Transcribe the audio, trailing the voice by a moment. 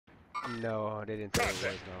No, they didn't say it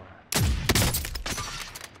was, no.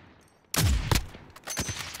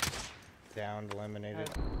 Downed, eliminated.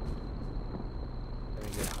 Let me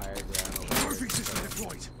get higher ground over here. A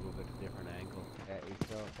little bit different angle. Yeah, he's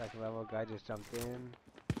still second level. Guy just jumped in.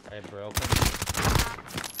 I broke him.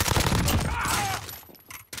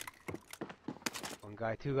 One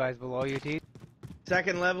guy, two guys below you, T.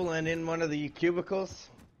 Second level and in one of the cubicles.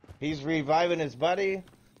 He's reviving his buddy.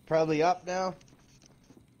 Probably up now.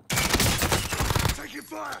 Taking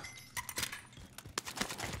fire!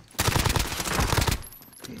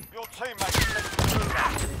 Your teammates are taking the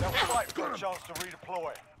move. They'll fight for a chance to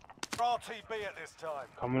redeploy. RTB at this time.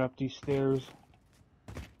 Coming up these stairs.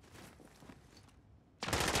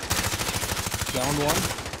 Down one.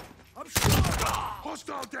 I'm shot!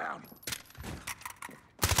 Hostile down!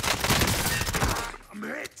 I'm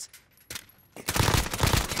hit!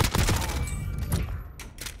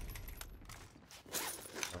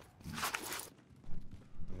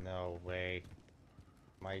 No way.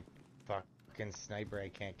 My fucking sniper, I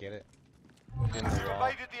can't get it. You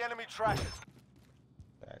evaded the enemy trackers.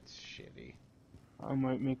 That's shitty. I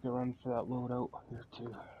might make a run for that loadout here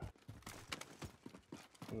too.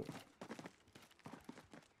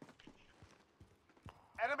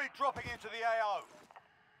 Enemy dropping into the AO.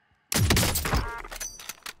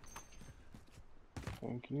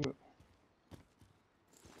 Thank you.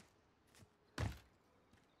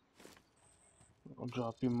 I'll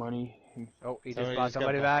drop you money. Oh, he just bought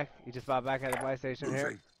somebody back. He just bought back at the buy station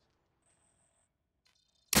here.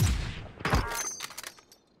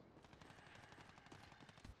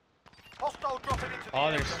 Hostile dropping into the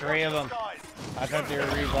Oh, there's three of them. I thought they were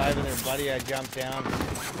reviving their buddy. I jumped down.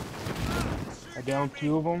 I downed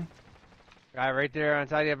two of them. Guy right there on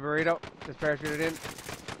side of Burrito. Just parachuted in.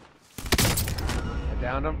 I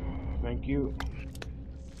downed him. Thank you.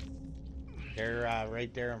 They're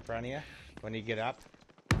right there in front of you. When you get up,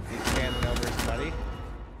 he's standing over his buddy.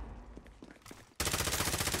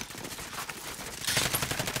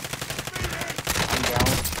 I'm down.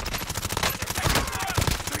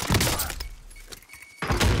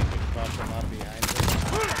 Fuck him up behind him.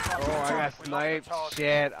 Oh, I got sniped.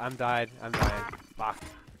 Shit, I'm dying. Fuck.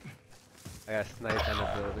 I got sniped on the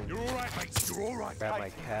building. You're alright, mate. You're alright. Grab my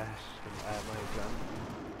cash and add my gun.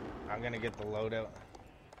 I'm gonna get the loadout.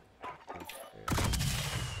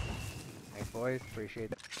 Thanks, boys.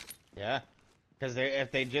 Appreciate it. Yeah, because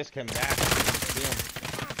if they just come back, you can see them.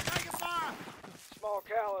 Small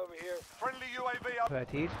Cal over here. Friendly UAV up.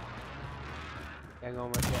 Petite. Hang on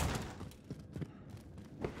with it.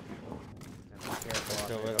 Careful.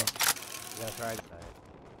 Still with him. That's right.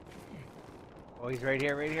 Oh, he's right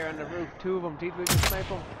here on the roof. Two of them. Teeth, we can snipe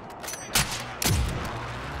them.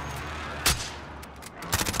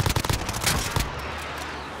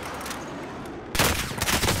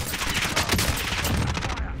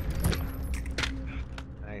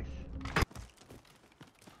 Nice.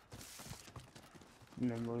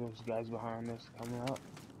 Remember those guys behind us coming up?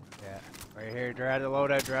 Yeah. Right here. Drag the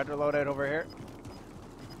loadout over here.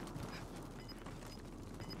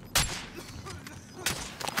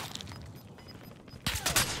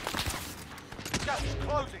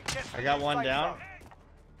 I got one down.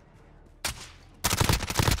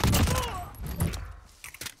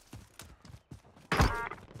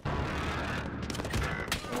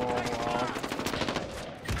 Oh wow.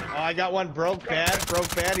 Oh, I got one broke bad.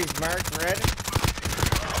 He's marked red.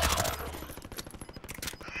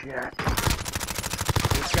 Shit.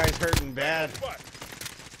 This guy's hurting bad.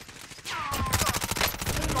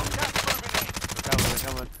 They're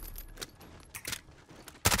coming.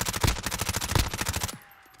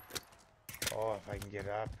 Oh, if I can get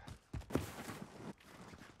up.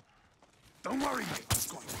 Don't worry, mate. I've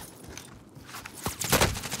got you.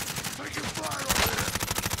 Taking fire over here.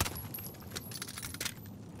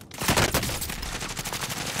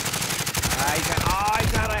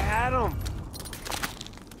 I had him.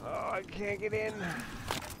 Oh, I can't get in.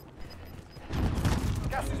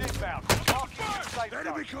 Gas is inbound. Marking you safe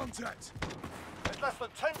Enemy zone. contact. There's less than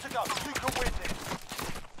 10 to go. You can win this.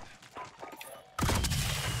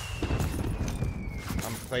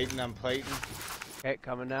 I'm plating. Okay,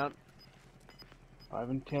 coming down. 5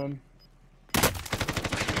 and 10.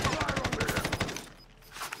 Fire over here.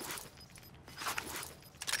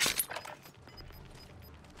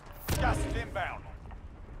 Gas is inbound.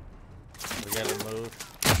 We gotta move.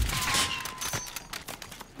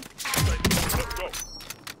 Go.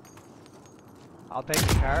 I'll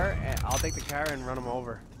take the car and run him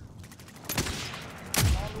over.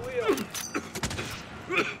 On the wheel.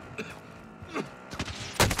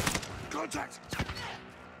 Contact.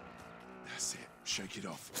 That's it. Shake it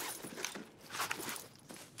off.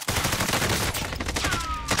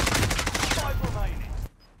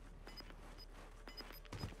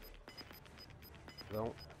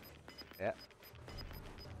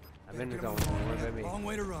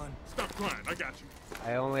 way to run. Stop crying, I got you.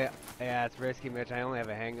 I only, yeah, it's risky, Mitch. I only have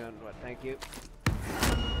a handgun, but thank you.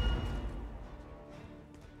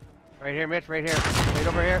 Right here, Mitch, right here. Right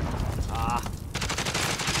over here. Ah.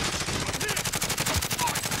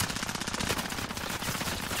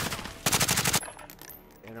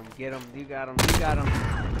 Get him, you got him, you got him.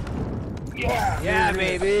 Yeah! Yeah,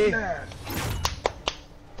 baby! Yeah.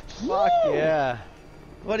 Fuck yeah.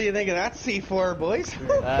 What do you think of that C4, boys?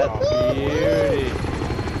 That's beauty.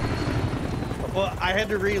 Well, I had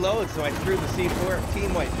to reload, so I threw the C4.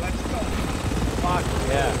 Team white, let's go. Fuck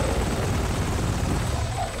yeah.